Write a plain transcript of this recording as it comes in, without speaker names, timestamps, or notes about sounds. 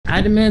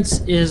Adamance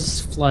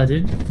is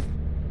flooded.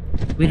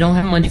 We don't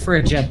have money for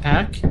a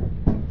jetpack.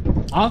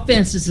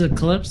 Offense is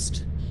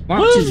eclipsed.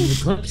 March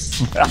is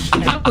eclipsed.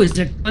 Now is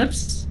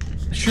eclipsed.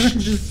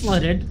 Assurance is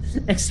flooded.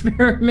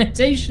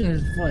 Experimentation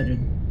is flooded.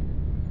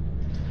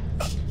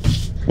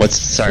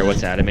 What's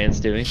Adamance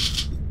doing?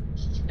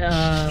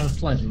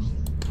 Flooded.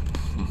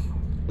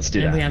 Let's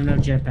do And that. we have no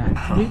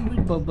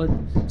jetpack. But,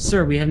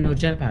 sir, we have no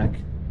jetpack.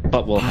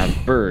 But we'll have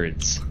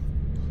birds.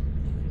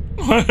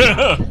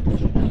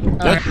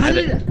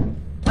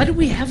 Why do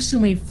we have so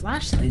many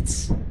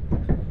flashlights?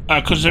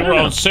 Because they were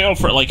on sale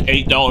for like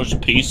 $8 a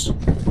piece.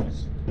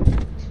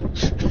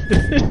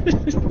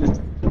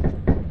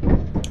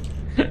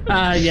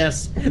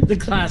 Yes, the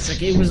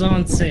classic. It was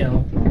on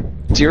sale.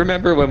 Do you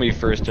remember when we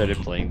first started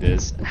playing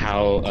this,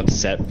 how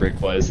upset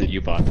Brick was that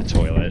you bought the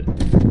toilet?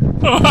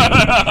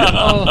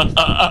 Oh,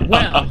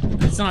 well,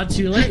 it's not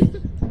too late.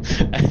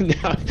 And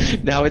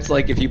now it's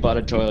like if you bought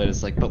a toilet,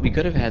 it's like, but we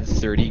could have had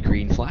 30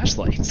 green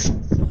flashlights.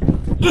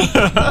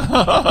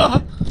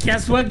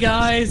 Guess what,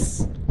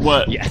 guys?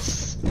 What?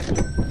 Yes.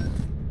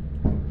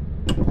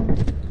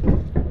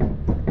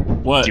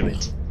 What? Do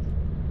it.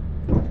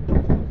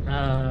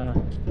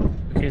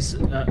 Okay, so,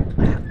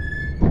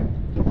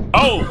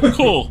 Oh,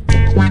 cool.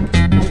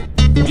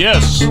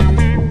 Yes.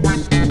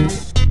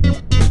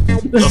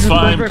 this A is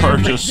fine perfect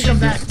purchase. to come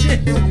back to.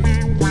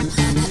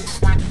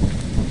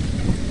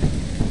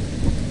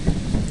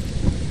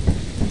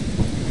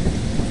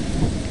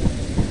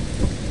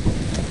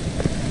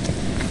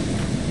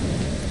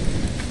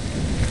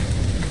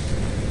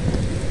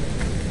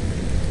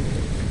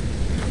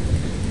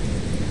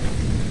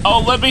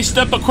 Oh, let me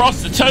step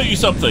across to tell you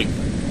something.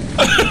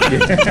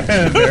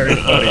 Yeah, very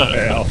funny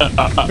fail.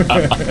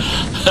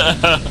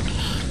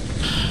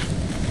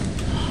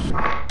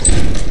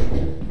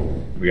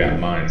 We got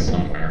mine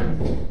somewhere.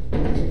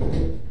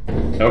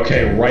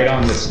 Okay, right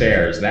on the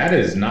stairs. That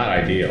is not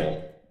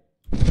ideal.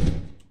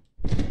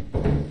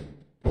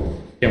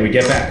 Can we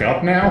get back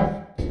up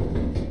now?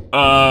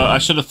 I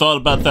should have thought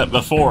about that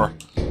before.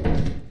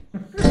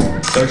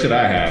 So should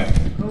I have.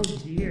 Oh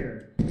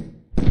dear.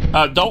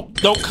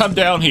 Don't come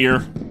down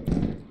here.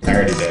 I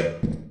already did.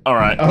 All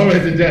right. Oh,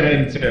 it's a dead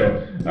end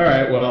too. All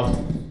right,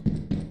 well,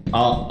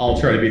 I'll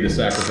try to be the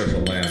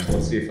sacrificial lamb.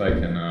 Let's see if I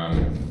can.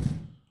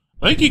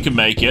 I think you can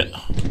make it.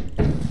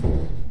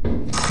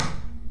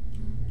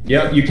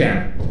 Yep, you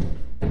can.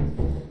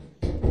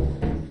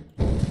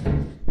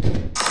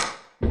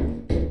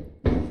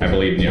 I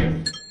believe in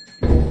you.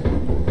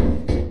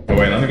 Oh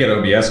wait, let me get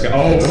OBS.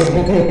 Oh,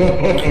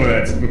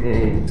 that's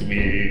moved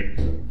me.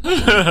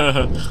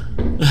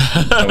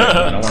 Oh, wait,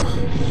 I want...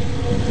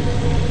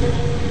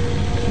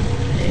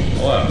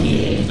 Hello.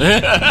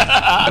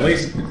 At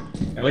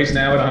least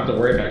now we don't have to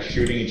worry about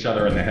shooting each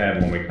other in the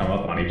head when we come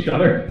up on each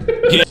other.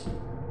 Yeah.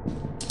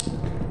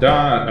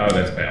 Done. Oh,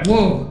 that's bad.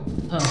 Whoa.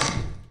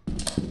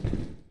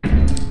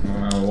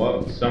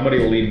 Whoa. Somebody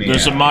will lead me.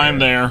 There's a out mine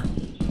here. there.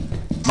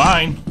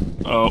 Mine.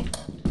 Oh.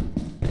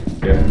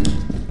 Yeah.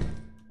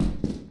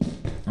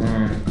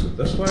 Is it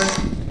this way?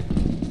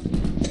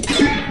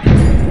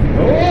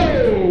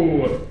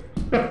 Oh!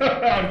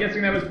 I'm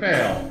guessing that was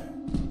fail.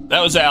 That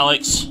was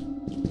Alex.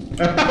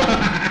 I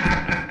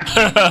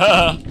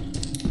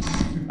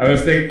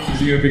was thinking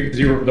because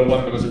you were the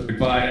one that was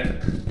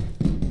quiet.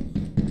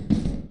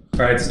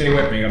 Alright, stay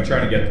with me. I'm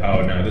trying to get...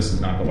 Oh, no, this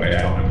is not the way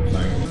out, I don't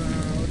think.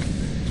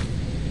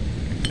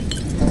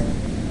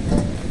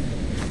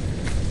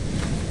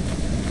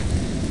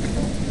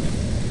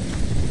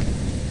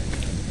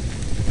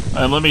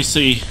 Let me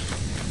see.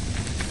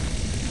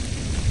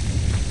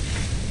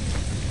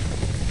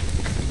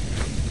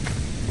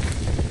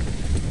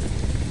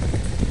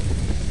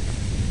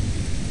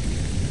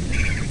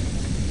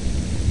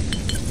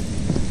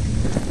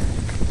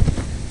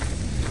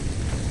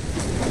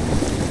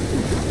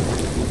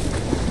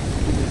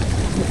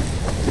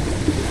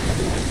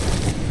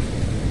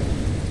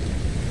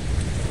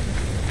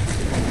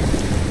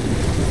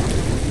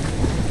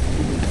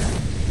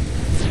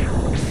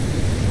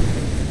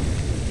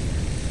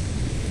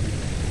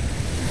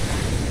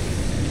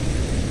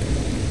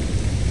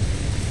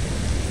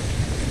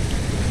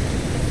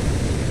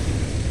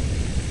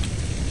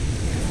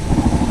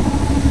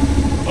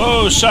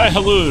 Oh, Shai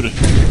Halud.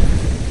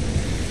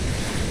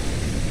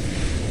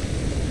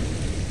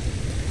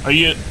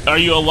 Are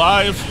you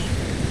alive?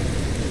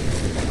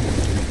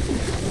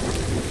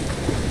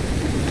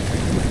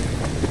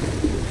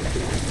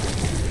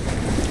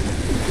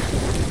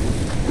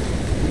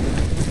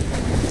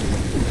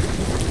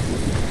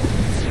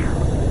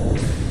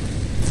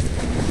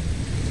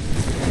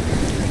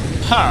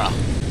 Huh.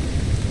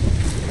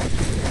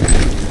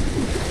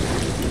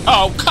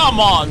 Oh, come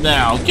on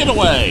now. Get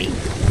away.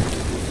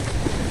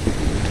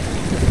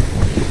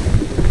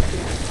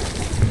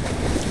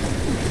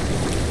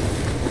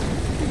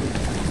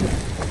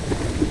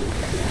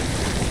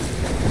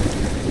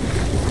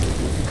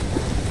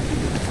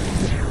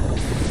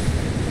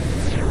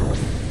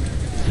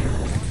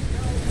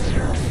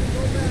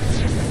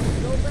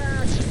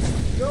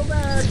 Go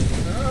back!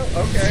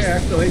 Oh, okay,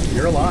 actually,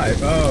 you're alive.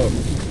 Oh.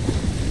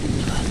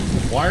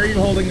 Why are you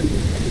holding?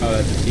 Oh,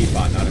 that's a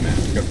teapot, not a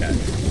mask. Okay.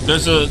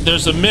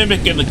 There's a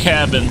mimic in the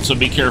cabin, so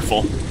be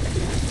careful.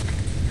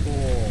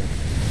 Cool.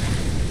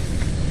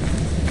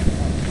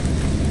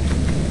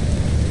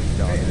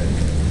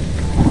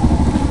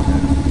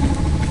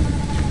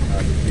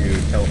 Did you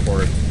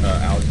teleport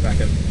Alex back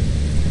in?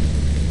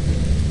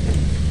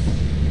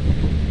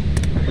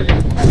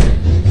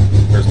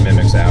 There's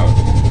mimics out.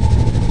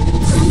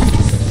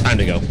 Time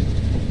to go.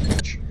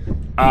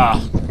 Ah.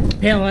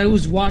 Hell, I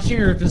was watching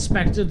her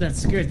perspective that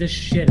scared the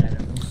shit out of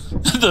me.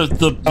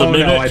 the Oh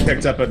mimic. no, I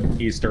picked up an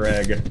Easter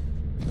egg.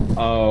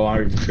 Oh,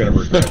 I'm gonna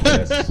regret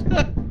this.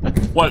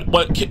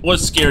 What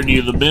scared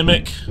you? The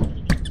mimic?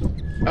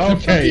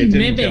 Okay, it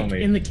didn't kill Mimic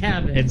me. in the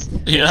cabin. It's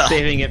Yeah.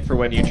 saving it for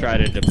when you try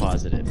to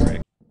deposit it,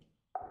 right?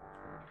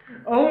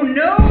 Oh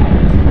no!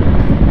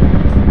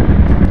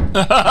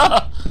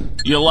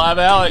 You alive,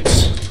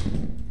 Alex?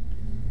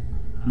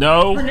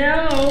 No? For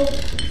now!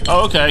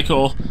 Oh, okay,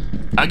 cool.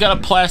 I got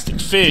a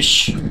plastic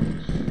fish.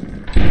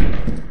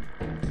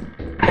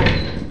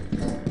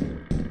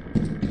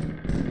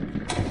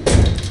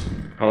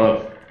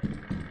 Hello.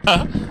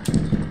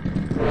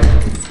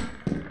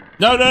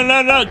 No,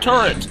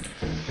 turret.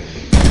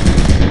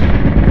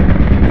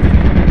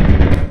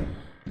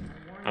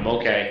 I'm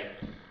okay.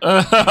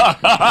 I'm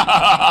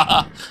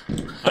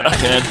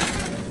dead.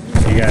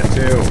 You got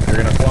two. You're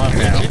gonna flop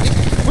now.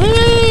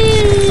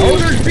 Whee! Oh,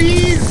 there's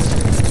bees!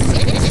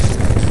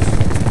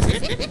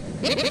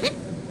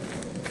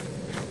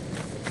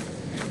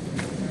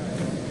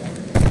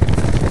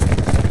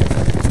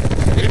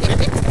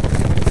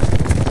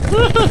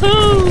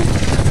 Woohoo!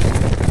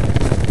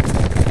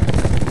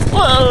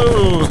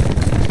 Whoa!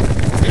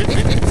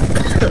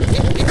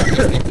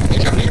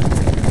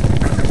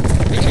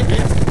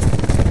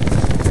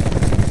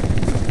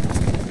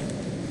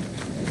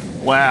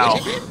 Wow.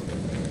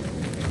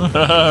 No.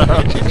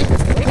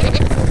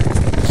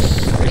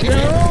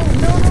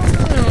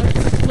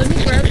 Let me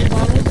grab the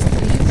bottles,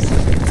 please.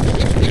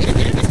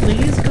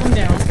 Please, calm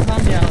down.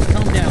 Calm down.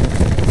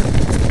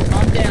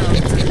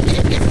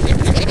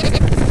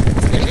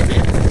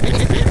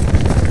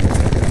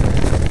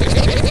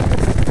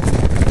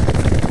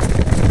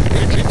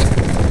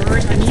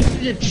 Bert, I need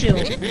you to chill.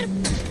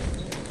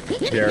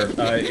 Here,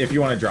 if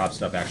you want to drop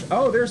stuff, actually.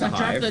 Oh, there's a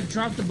hive.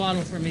 Drop the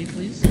bottle for me,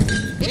 please.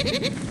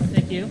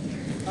 Thank you.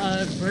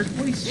 Bert,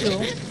 please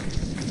chill.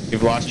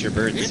 You've lost your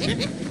birds.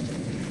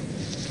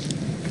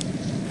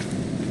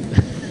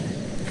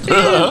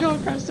 Go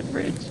across the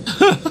bridge.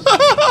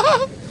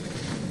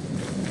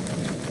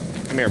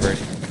 Come here, bird.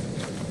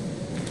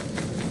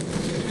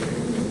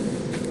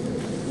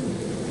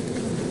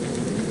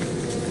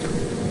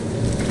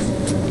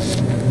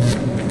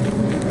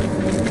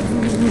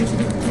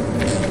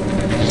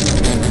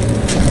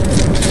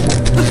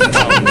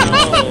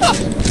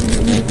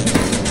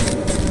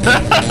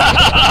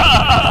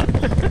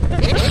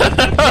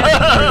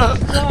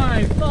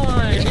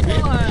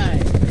 Fly.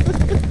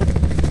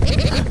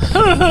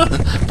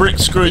 Brick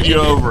screwed you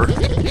over. A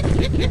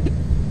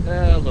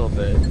little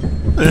bit.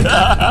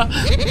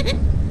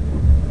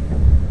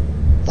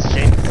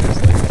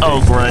 Shamelessly.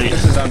 Oh, great.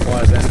 This is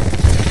unpleasant.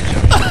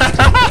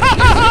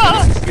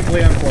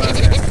 Deeply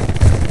unpleasant.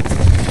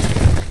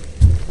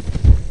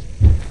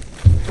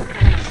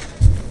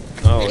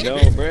 Oh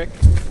no, Brick.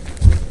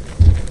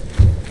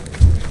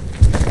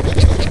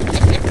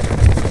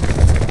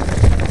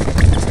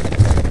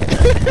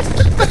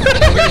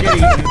 I'm gonna get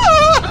eaten.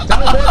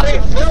 Teleport me!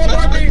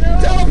 Teleport me!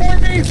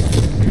 Teleport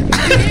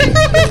me!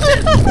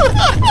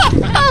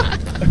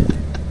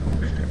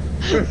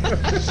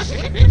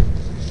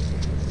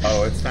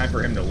 Oh, it's time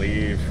for him to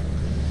leave.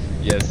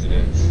 Yes, it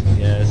is.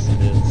 Yes,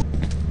 it is.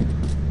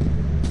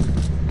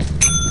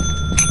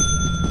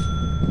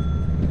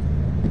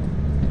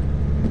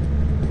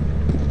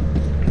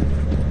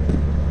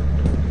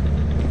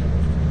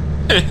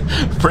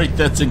 Brick,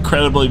 that's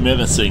incredibly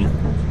menacing.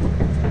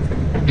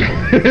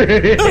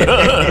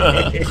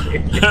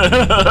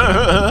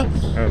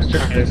 I was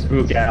trying to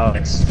spook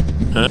Alex.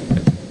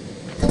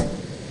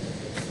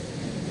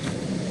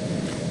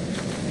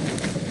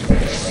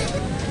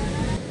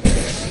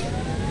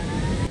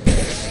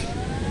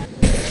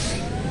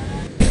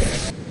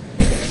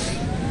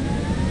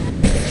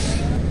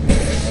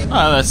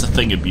 Oh, that's a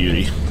thing of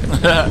beauty.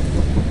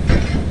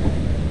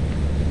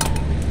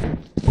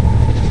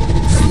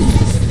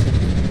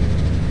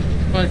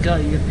 What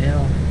got you,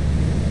 Bill?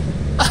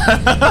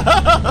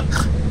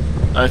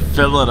 I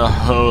fell in a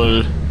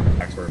hole.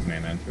 That's where his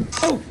main entrance.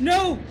 Oh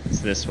no!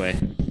 It's this way.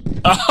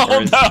 Oh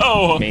Or is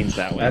no! Main's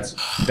that way. That's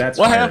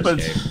What fire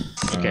happened?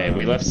 escape. Okay,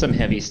 we left some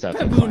heavy stuff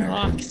in Baboon fire.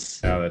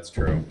 hawks Oh, that's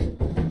true.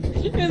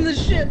 in the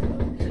ship.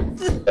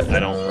 I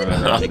don't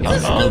remember anything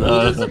else. Oh, no.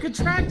 Baboons have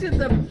contracted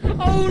them.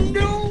 Oh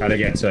no! How to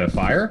get to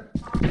fire?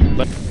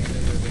 Oh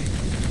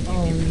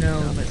no!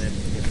 And then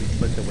if we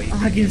split the weight,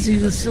 Oh, I can see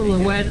the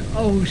silhouette.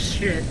 Oh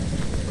shit!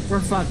 We're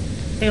fucked.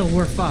 Hale,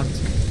 we're fucked.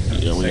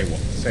 Yeah, we-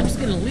 I'm just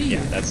gonna leave.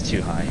 yeah, that's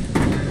too high.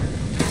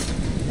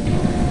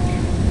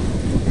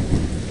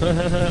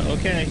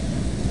 Okay.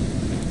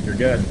 You're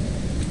good.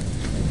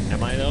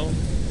 Am I though?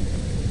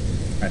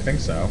 I think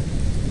so.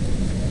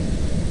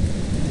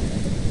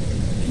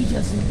 He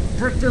doesn't.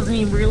 Brick doesn't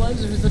even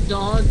realize there's a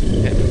dog.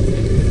 And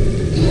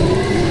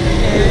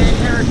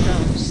there it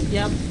comes.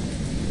 Yep.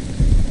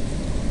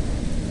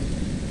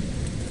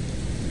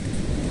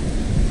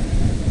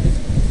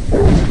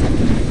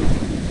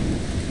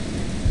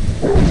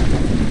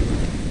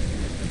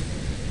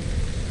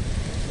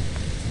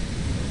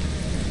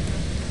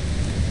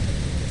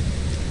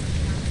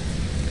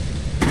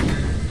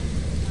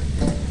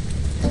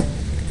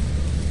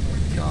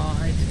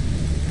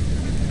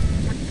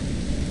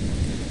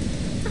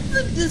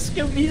 The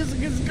disco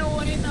music is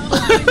going. Oh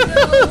my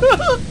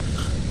god.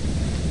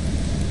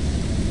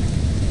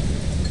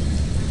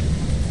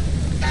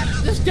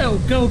 Just go,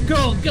 go,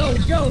 go, go,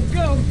 go,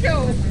 go,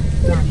 go.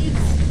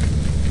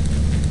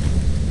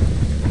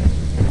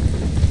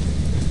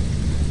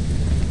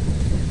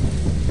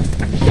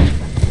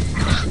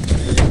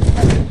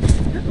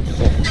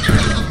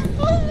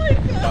 Oh my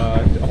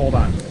god. Hold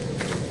on.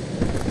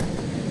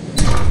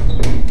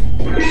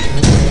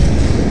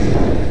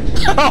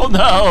 Oh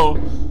no!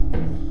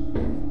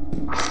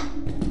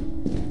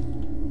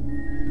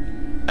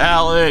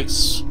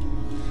 Alex!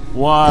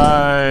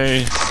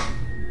 Why?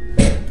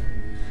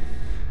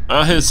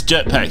 His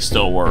jetpack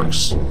still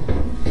works.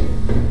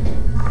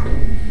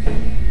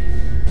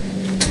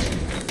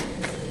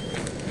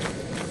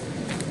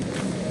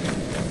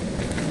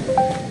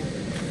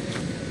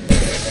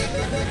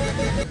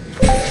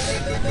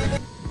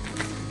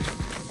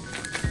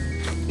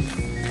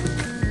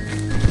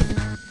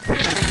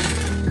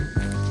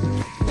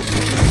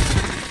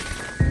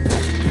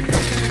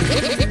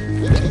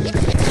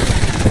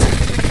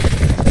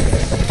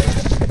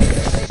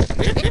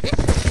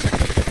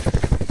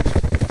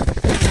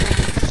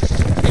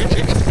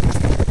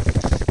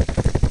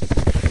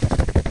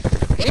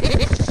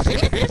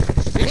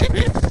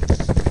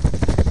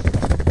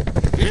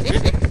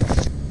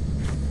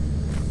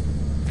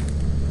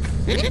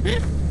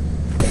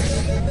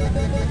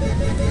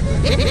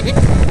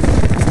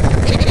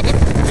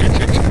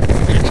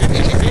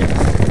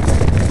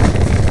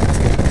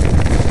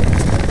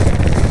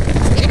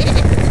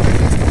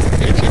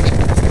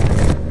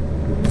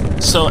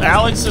 So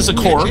Alex is a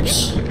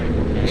corpse.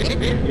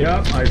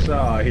 Yep, I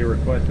saw. He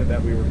requested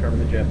that we recover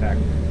the jetpack.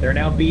 There are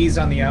now bees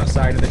on the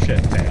outside of the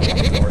ship tail, on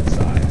the north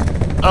side.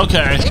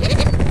 Okay.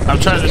 I'm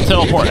trying to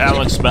teleport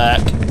Alex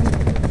back.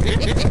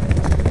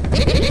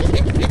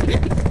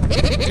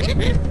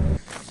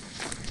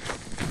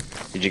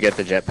 Did you get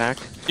the jetpack?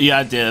 Yeah,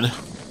 I did.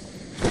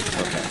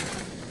 Okay.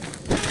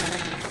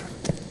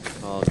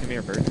 Oh, come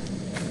here, bird.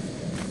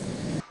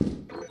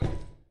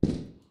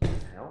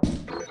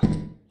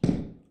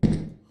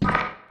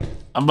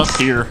 I'm up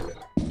here.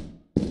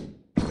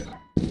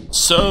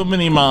 So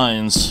many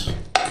mines.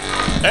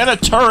 And a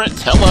turret,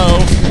 hello.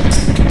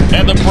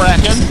 And the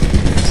bracken.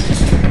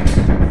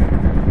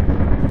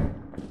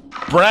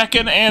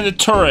 Bracken and a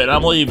turret,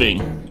 I'm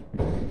leaving.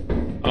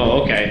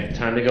 Oh, okay.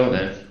 Time to go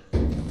then.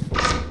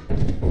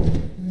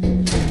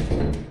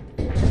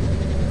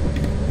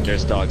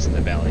 There's dogs in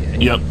the valley. Eh?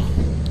 Yep.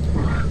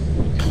 I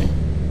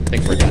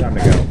think we're done. Time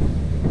to go.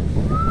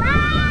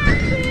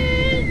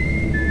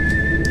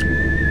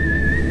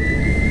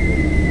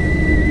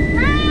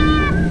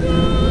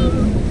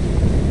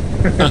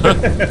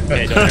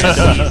 Okay, don't forget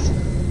the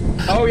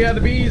bees. Oh yeah,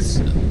 the bees.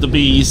 The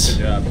bees.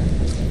 Good job.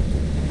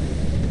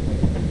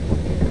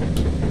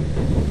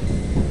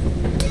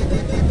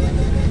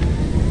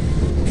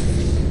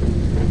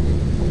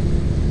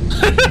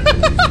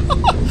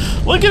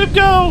 Look at him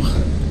go!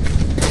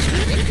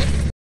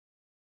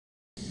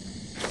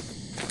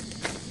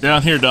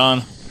 Down here,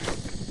 Don.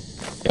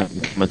 Yeah,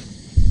 I'm coming.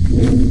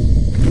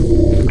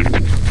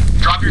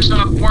 Drop your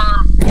stuff,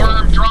 worm!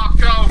 Worm, drop,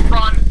 go,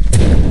 run!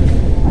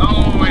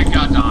 Oh, it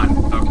got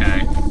Don.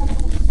 Okay.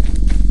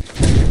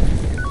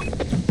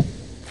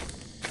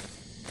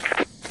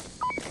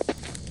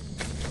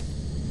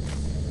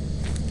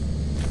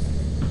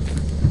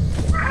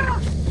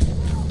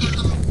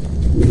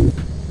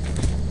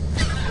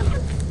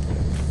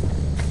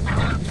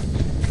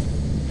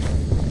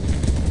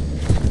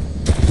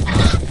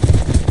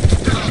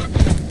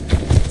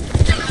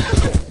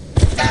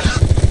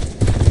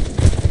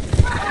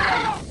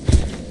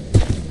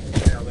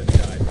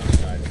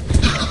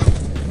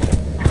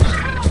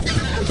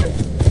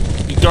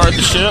 Guard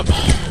the ship.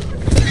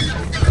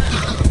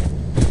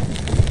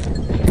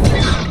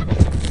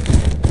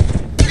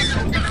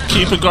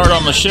 Keep a guard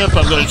on the ship.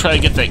 I'm going to try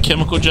to get that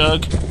chemical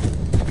jug.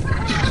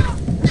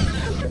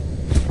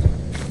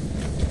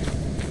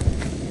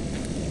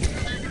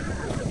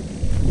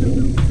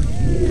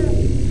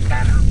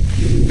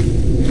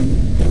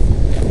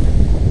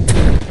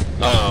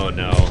 Oh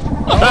no.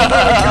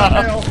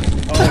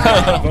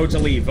 Vote to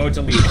leave, vote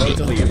to leave, vote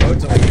to leave, vote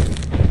to leave.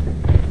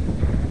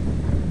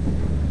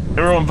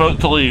 Everyone vote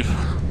to leave.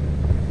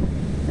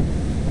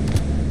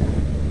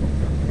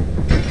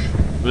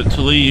 Vote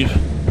to leave.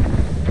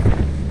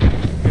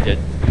 We did.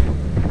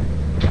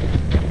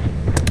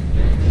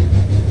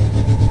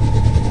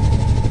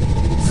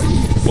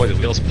 Boy, the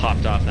wheels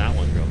popped off that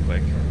one real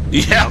quick.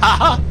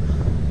 Yeah.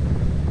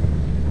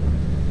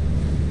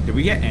 Did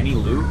we get any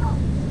loot?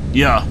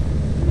 Yeah.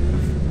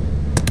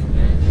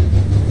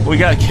 We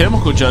got a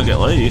chemical jug at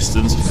least,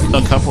 and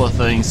a couple of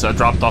things I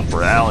dropped off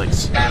for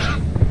Alex.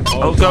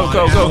 Oh, go,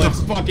 go, go, Let's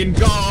go. fucking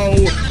go!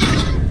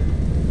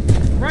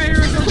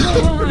 Ryder, go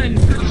on!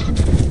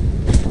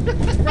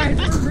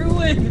 Ryder,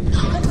 ruin!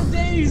 That's the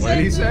days! What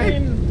did he say?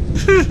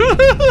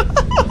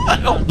 I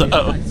don't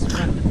know.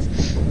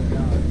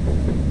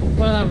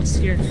 Well, I was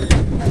scared.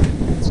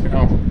 Let's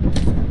go.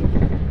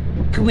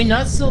 Can we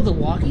not sell the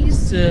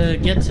walkies to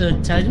get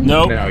to Titan?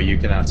 Nope. No, you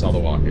cannot sell the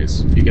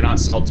walkers. You cannot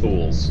sell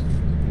tools.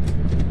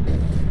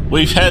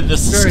 We've had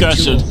this Very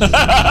discussion. cool.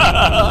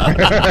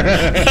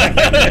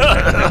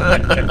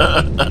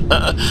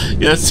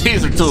 Yes,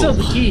 these are Sell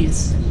the tools.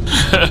 keys.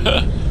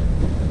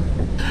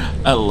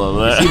 I love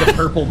that. See the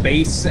purple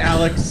base,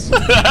 Alex? See the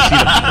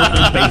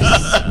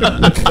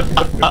purple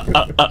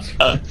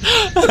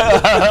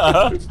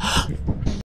base?